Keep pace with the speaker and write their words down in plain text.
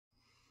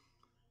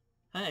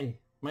Hi,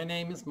 my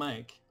name is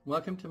Mike.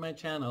 Welcome to my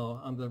channel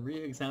on the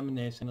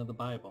re-examination of the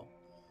Bible.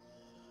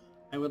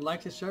 I would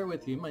like to share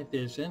with you my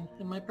vision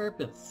and my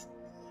purpose.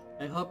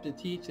 I hope to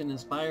teach and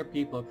inspire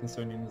people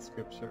concerning the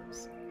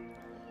Scriptures.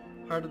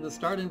 Part of the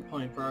starting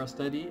point for our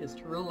study is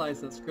to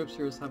realize that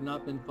Scriptures have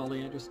not been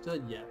fully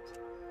understood yet.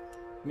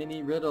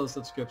 Many riddles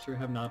of Scripture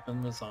have not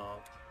been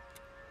resolved.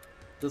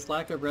 This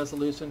lack of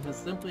resolution has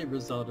simply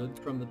resulted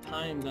from the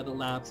time that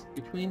elapsed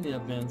between the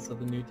events of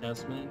the New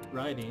Testament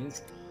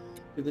writings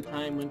to the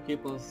time when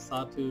people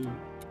sought to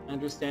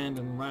understand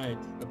and write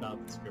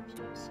about the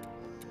Scriptures.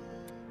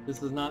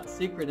 This is not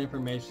secret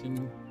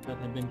information that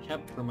had been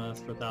kept from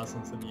us for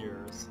thousands of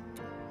years.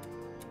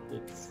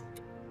 It's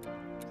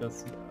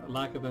just a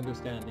lack of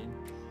understanding.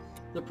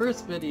 The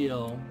first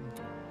video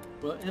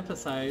will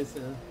emphasize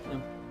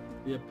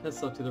the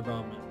epistle to the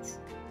Romans.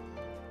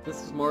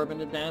 This is more of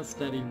an advanced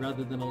study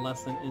rather than a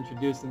lesson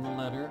introducing the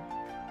letter,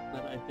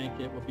 but I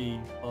think it will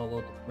be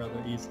followed rather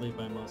easily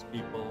by most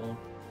people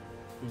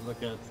who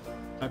look at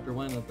chapter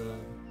 1 of the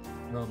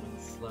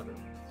Romans letter.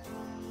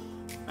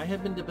 I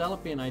have been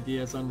developing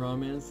ideas on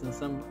Romans and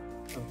some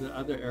of the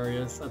other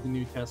areas of the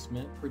New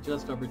Testament for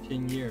just over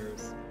 10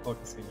 years,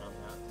 focusing on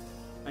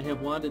that. I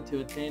have wanted to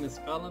attain a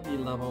scholarly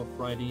level of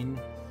writing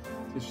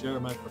to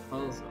share my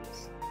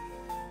proposals.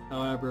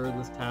 However,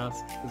 this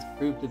task has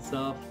proved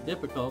itself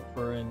difficult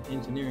for an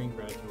engineering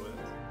graduate.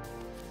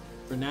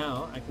 For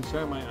now, I can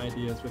share my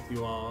ideas with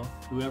you all,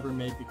 whoever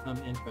may become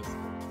interested.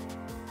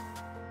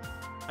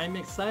 I'm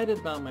excited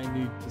about my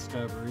new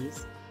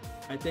discoveries.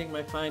 I think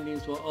my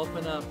findings will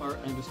open up our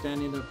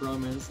understanding of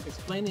Romans,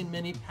 explaining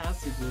many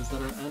passages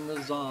that are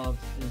unresolved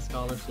in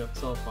scholarship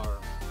so far.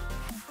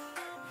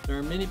 There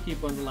are many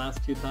people in the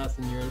last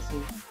 2,000 years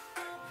who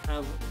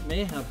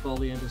may have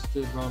fully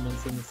understood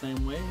Romans in the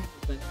same way,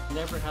 but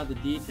never had the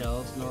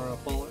details nor a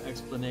full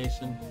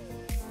explanation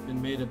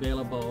been made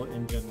available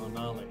in general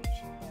knowledge.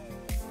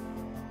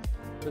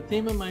 The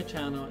theme of my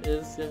channel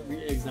is the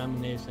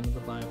re-examination of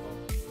the Bible.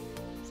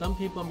 Some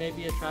people may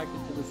be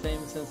attracted to the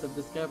same sense of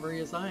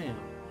discovery as I am.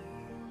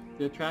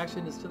 The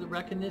attraction is to the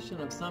recognition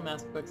of some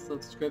aspects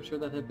of Scripture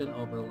that have been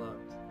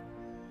overlooked.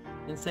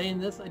 In saying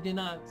this, I do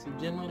not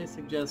generally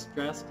suggest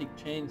drastic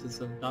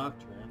changes of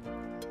doctrine.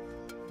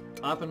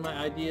 Often my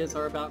ideas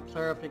are about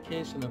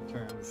clarification of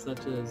terms,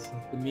 such as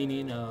the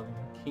meaning of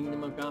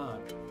Kingdom of God,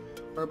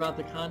 or about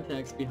the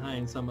context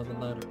behind some of the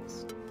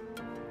letters.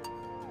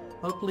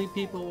 Hopefully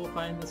people will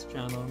find this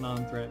channel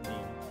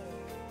non-threatening.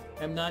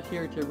 I'm not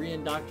here to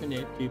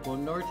re-indoctrinate people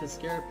nor to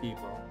scare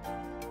people.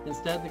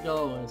 Instead, the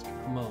goal is to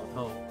promote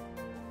hope.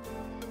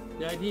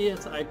 The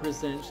ideas I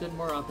present should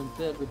more often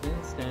fit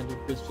within standard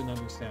Christian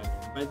understanding.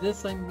 By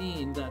this I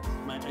mean that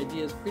my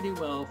ideas pretty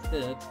well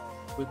fit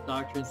with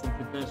doctrines and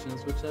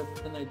confessions which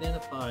have been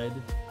identified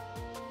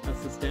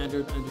as the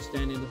standard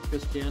understanding of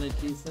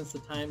Christianity since the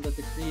time that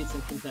the creeds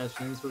and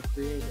confessions were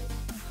created.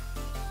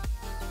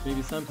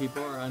 Maybe some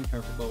people are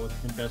uncomfortable with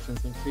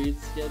confessions and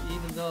creeds, yet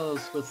even those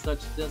with such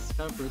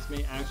discomforts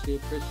may actually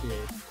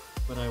appreciate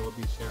what I will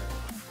be sharing.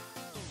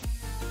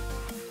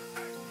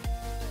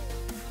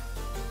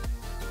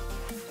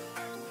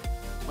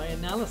 My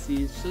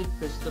analyses should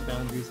push the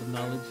boundaries of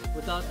knowledge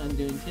without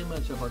undoing too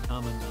much of our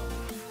common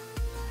knowledge.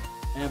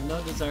 I have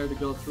no desire to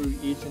go through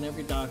each and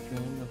every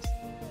doctrine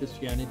of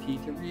Christianity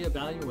to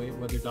reevaluate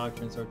whether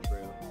doctrines are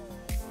true.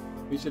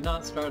 We should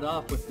not start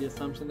off with the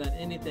assumption that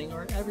anything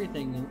or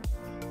everything in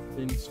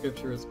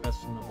Scripture is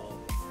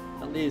questionable.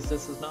 At least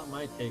this is not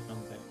my take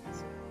on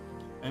things.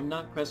 I am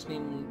not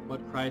questioning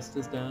what Christ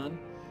has done,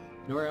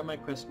 nor am I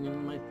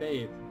questioning my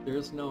faith. There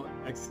is no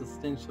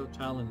existential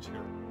challenge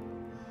here.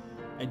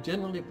 I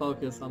generally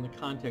focus on the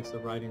context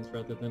of writings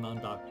rather than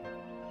on doctrine.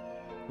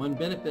 One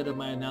benefit of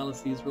my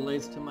analyses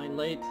relates to my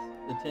late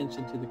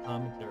attention to the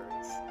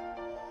commentaries.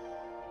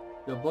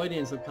 The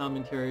avoidance of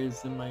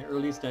commentaries in my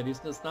early studies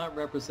does not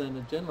represent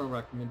a general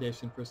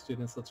recommendation for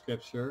students of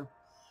Scripture.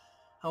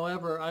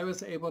 However, I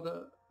was able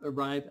to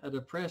arrive at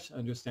a fresh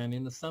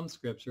understanding of some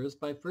Scriptures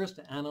by first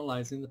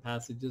analyzing the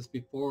passages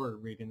before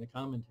reading the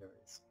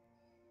commentaries.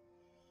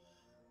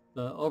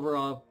 The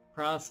overall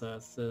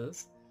process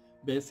is,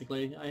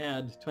 basically, I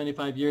had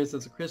 25 years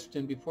as a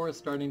Christian before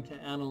starting to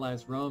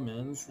analyze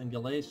Romans and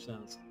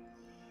Galatians.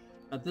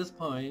 At this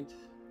point,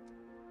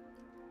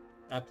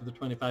 after the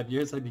 25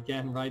 years, I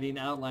began writing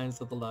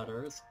outlines of the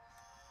letters.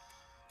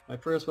 My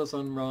first was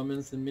on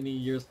Romans and many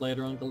years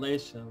later on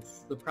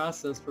Galatians. The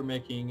process for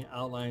making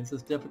outlines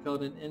is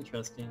difficult and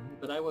interesting,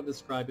 but I will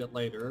describe it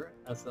later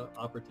as the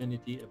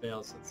opportunity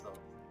avails itself.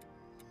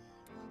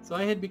 So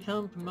I had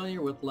become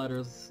familiar with the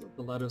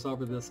letters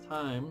over this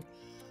time.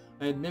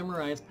 I had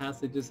memorized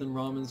passages in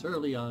Romans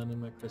early on in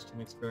my Christian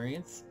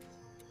experience.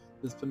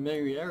 This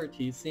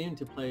familiarity seemed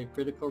to play a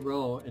critical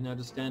role in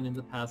understanding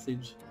the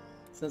passage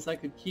since I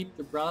could keep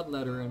the broad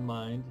letter in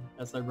mind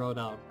as I wrote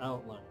out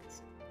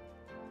outlines.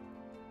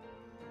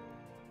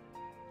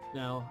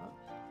 Now,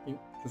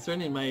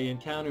 concerning my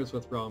encounters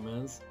with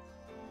Romans,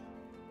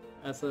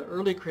 as an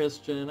early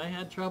Christian, I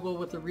had trouble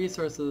with the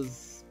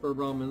resources for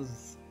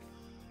Romans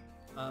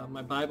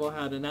my Bible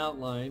had an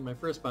outline, my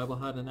first Bible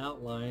had an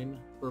outline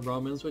for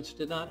Romans, which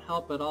did not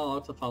help at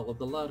all to follow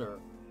the letter.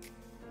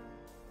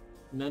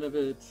 None of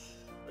it,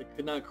 I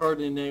could not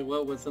coordinate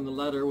what was in the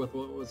letter with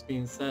what was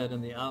being said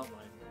in the outline.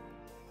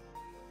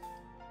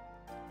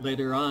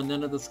 Later on,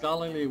 none of the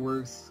scholarly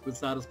works would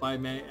satisfy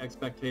my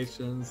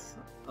expectations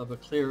of a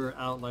clearer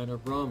outline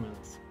of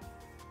Romans.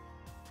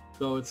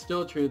 Though it's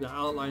still true that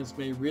outlines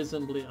may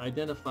reasonably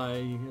identify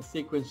a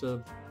sequence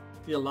of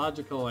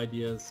theological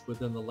ideas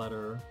within the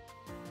letter,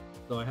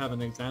 though I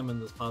haven't examined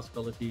this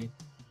possibility,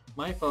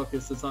 my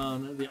focus is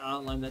on the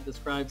outline that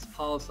describes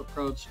Paul's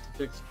approach to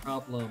fix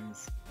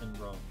problems in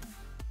Rome.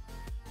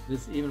 It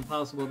is even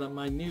possible that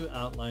my new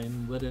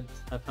outline wouldn't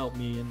have helped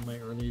me in my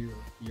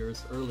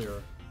years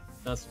earlier.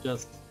 That's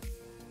just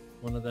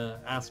one of the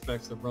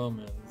aspects of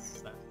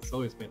Romans that's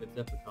always made it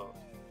difficult.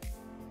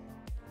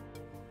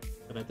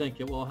 But I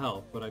think it will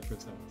help what I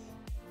present.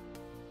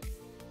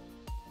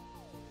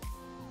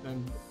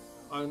 And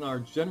on our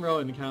general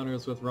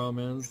encounters with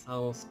Romans, I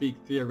will speak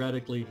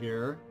theoretically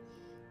here.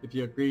 If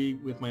you agree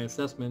with my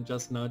assessment,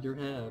 just nod your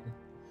head.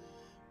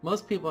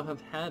 Most people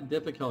have had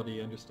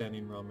difficulty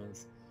understanding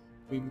Romans.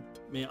 We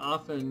may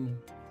often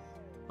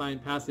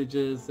find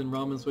passages in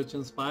Romans which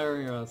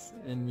inspire us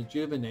and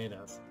rejuvenate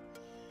us.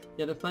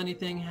 Yet a funny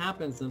thing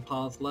happens in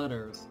Paul's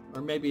letters,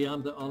 or maybe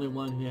I'm the only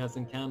one who has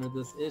encountered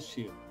this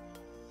issue.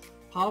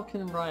 Paul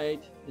can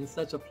write in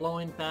such a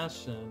flowing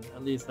fashion,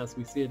 at least as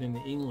we see it in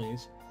the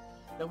English,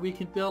 that we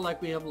can feel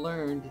like we have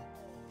learned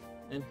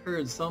and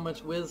heard so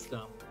much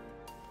wisdom.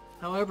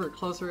 However,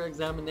 closer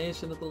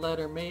examination of the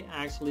letter may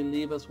actually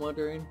leave us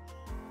wondering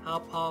how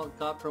Paul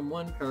got from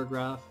one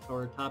paragraph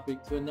or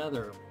topic to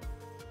another.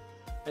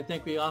 I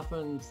think we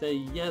often say,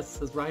 yes,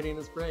 his writing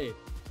is great.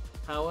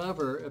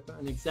 However, if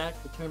an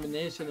exact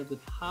determination of the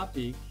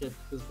topic of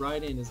his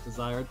writing is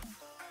desired,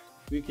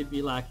 we could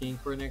be lacking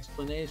for an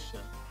explanation.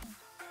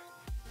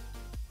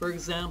 For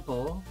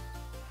example,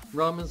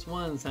 Romans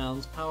 1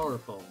 sounds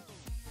powerful.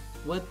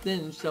 What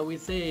then shall we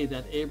say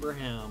that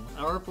Abraham,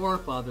 our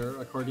forefather,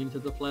 according to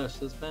the flesh,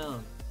 has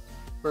found?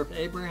 For if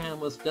Abraham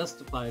was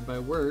justified by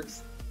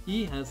works,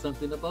 he has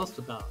something to boast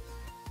about,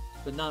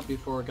 but not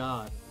before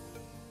God.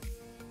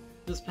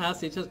 This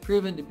passage has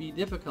proven to be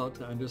difficult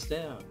to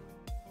understand.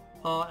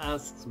 Paul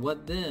asks,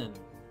 what then?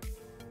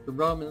 The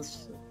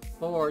Romans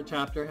 4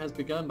 chapter has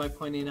begun by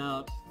pointing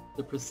out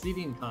the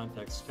preceding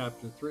context,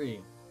 chapter 3.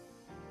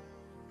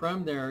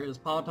 From there, is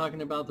Paul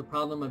talking about the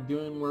problem of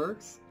doing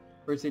works?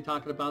 Or is he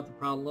talking about the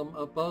problem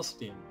of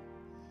boasting?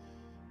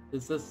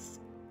 Is this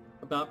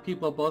about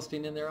people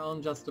boasting in their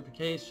own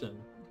justification?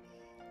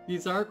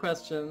 These are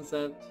questions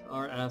that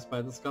are asked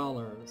by the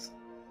scholars,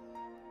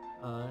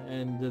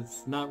 and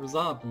it's not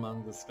resolved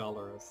among the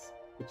scholars,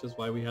 which is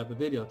why we have the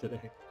video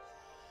today.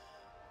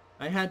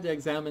 I had to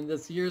examine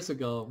this years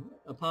ago.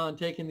 Upon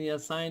taking the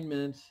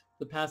assignment,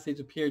 the passage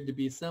appeared to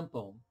be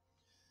simple.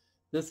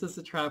 This is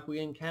the trap we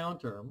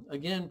encounter.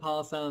 Again,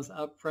 Paul sounds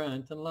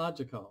upfront and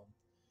logical.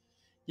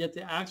 Yet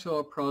the actual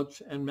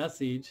approach and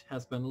message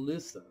has been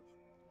elusive.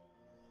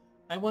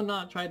 I will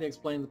not try to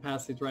explain the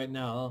passage right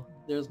now.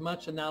 There's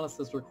much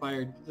analysis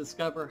required to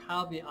discover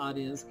how the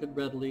audience could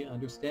readily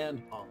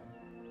understand Paul.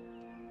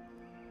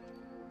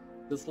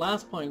 This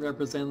last point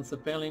represents a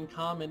failing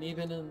common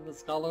even in the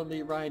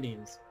scholarly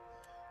writings.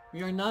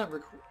 We are not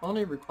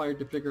only required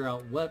to figure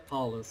out what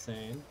Paul is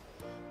saying,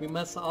 we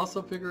must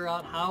also figure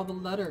out how the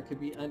letter could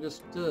be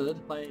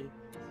understood by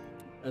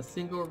a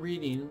single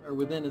reading or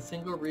within a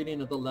single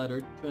reading of the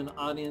letter to an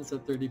audience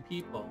of 30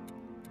 people.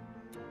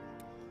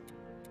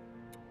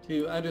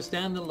 To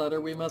understand the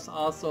letter, we must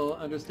also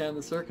understand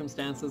the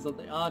circumstances of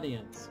the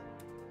audience.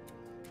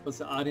 Was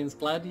the audience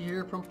glad to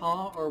hear from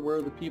Paul, or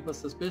were the people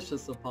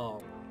suspicious of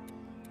Paul?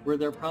 Were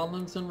there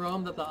problems in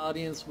Rome that the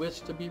audience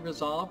wished to be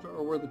resolved,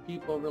 or were the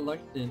people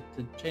reluctant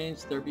to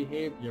change their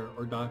behavior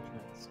or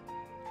doctrines?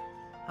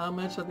 How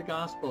much of the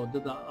gospel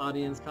did the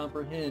audience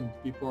comprehend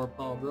before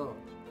Paul wrote?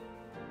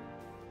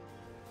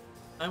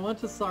 I want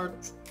to start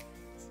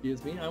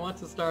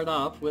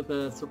off with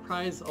a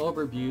surprise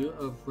overview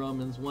of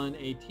Romans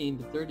 1:18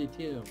 to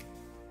 32.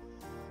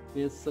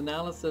 This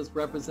analysis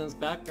represents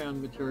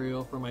background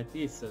material for my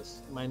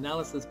thesis. My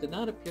analysis did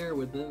not appear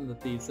within the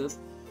thesis,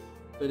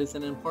 but is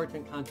an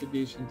important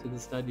contribution to the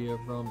study of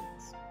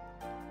Romans.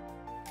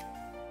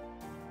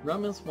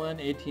 Romans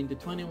 1:18 to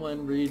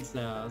 21 reads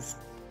as,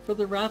 "For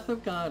the wrath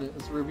of God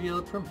is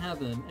revealed from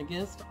heaven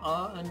against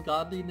all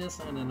ungodliness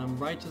and an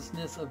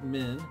unrighteousness of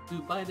men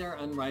who by their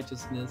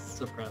unrighteousness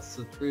suppress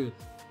the truth.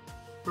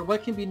 For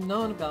what can be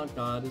known about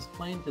God is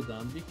plain to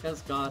them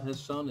because God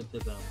has shown it to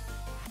them.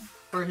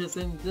 For his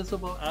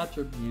invisible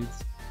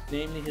attributes,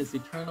 namely his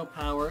eternal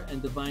power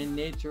and divine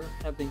nature,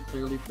 have been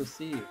clearly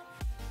perceived,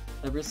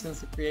 ever since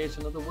the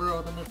creation of the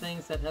world and the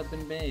things that have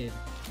been made,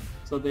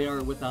 so they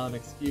are without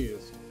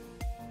excuse.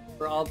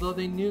 For although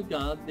they knew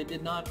God, they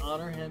did not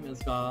honor him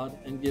as God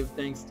and give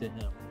thanks to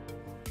him."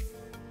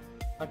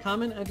 A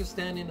common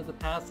understanding of the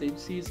passage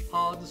sees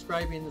Paul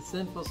describing the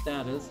sinful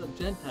status of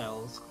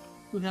Gentiles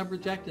who have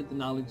rejected the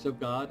knowledge of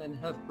God and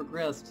have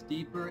progressed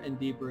deeper and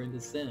deeper into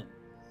sin.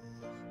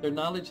 Their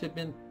knowledge had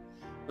been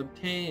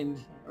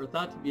obtained, or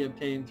thought to be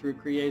obtained, through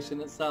creation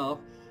itself,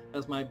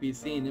 as might be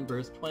seen in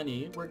verse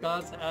 20, where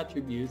God's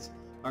attributes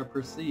are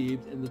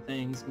perceived in the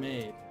things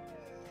made.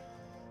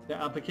 The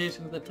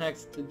application of the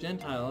text to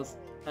Gentiles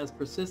has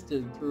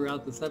persisted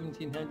throughout the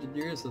 1700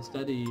 years of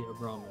study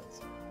of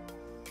Romans.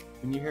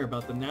 When you hear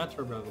about the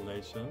natural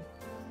revelation,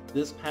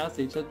 this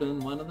passage has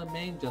been one of the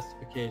main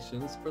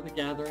justifications for the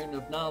gathering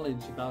of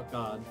knowledge about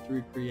God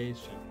through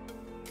creation.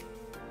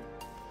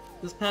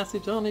 This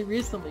passage only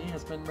recently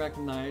has been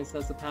recognized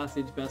as the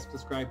passage best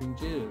describing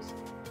Jews.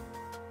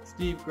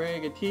 Steve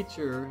Gregg, a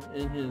teacher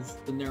in his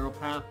The Narrow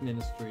Path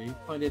ministry,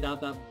 pointed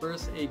out that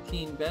verse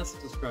 18 best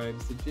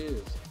describes the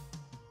Jews.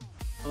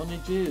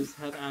 Only Jews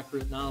had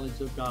accurate knowledge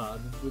of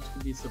God, which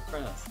could be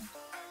suppressed.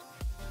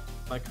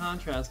 By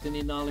contrast,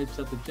 any knowledge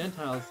that the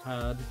Gentiles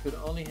had could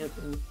only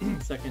have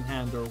been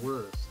secondhand or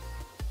worse.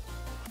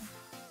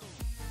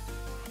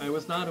 I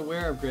was not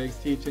aware of Gregg's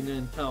teaching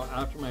until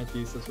after my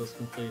thesis was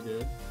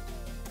completed.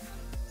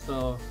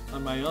 So,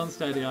 on my own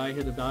study, I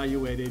had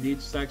evaluated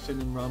each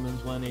section in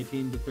Romans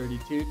 1:18 to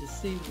 32 to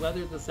see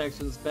whether the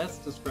sections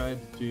best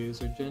described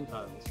Jews or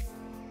Gentiles.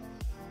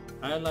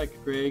 I,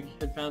 like Gregg,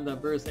 had found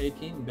that verse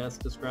 18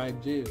 best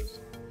described Jews.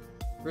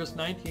 Verse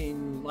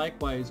 19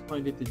 likewise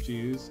pointed to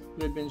Jews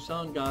who had been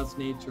shown God's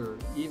nature,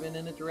 even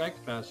in a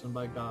direct fashion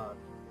by God.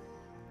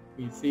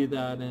 We see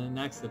that in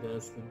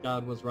Exodus, that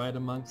God was right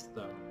amongst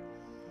them.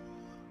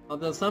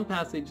 Although some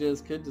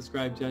passages could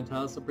describe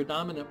Gentiles, the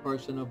predominant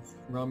portion of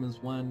Romans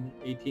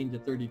 1:18 to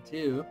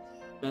 32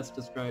 best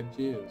described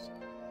Jews.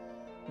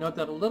 Note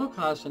that a little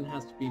caution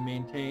has to be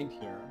maintained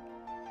here.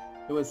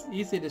 It was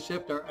easy to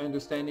shift our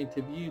understanding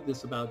to view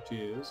this about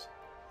Jews,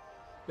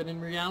 but in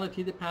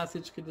reality the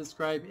passage could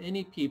describe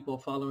any people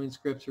following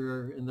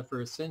Scripture in the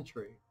first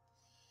century.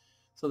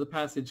 So the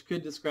passage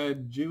could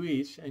describe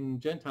Jewish and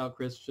Gentile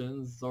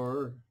Christians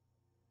or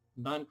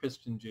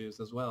non-Christian Jews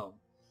as well.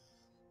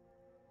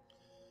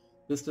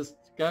 This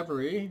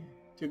discovery,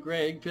 to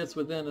Gregg, fits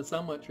within a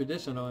somewhat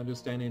traditional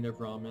understanding of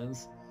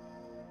Romans,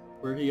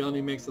 where he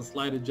only makes a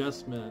slight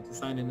adjustment,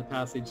 assigning the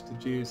passage to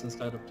Jews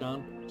instead of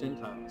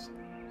Gentiles.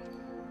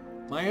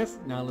 My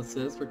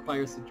analysis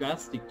requires a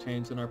drastic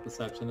change in our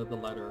perception of the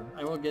letter.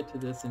 I will get to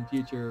this in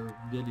future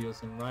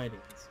videos and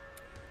writings.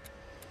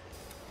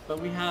 But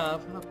we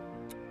have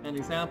an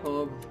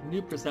example of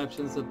new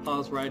perceptions of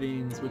Paul's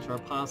writings which are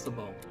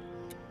possible.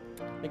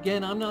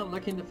 Again, I'm not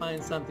looking to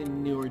find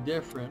something new or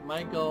different.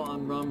 My goal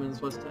on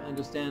Romans was to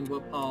understand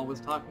what Paul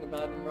was talking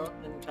about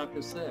in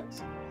chapter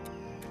 6.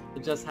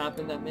 It just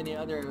happened that many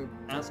other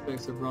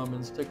aspects of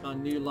Romans took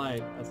on new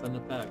light as an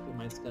effect of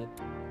my study.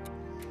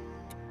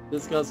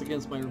 This goes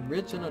against my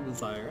original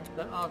desire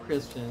that all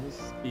Christians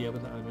be able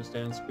to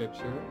understand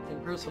Scripture in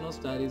personal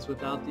studies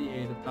without the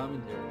aid of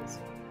commentaries.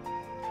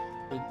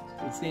 But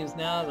it seems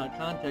now that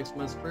context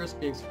must first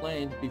be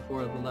explained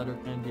before the letter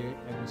can be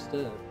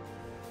understood.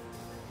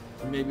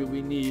 And maybe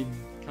we need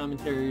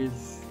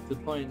commentaries to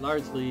point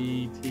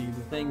largely to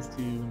the things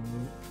to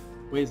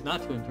ways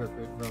not to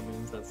interpret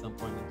Romans at some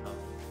point in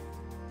time.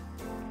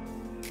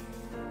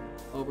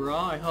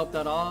 Overall, I hope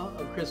that all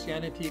of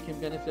Christianity can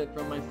benefit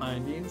from my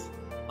findings.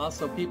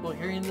 Also, people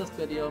hearing this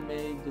video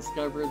may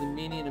discover the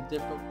meaning of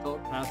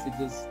difficult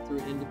passages through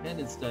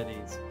independent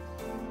studies,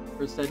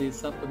 or studies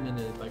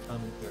supplemented by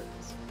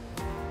commentaries.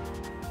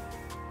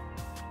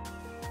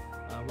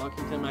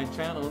 Welcome to my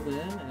channel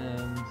then,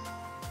 and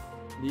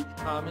leave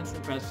comments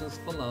and questions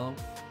below.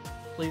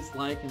 Please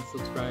like and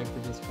subscribe to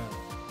this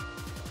channel.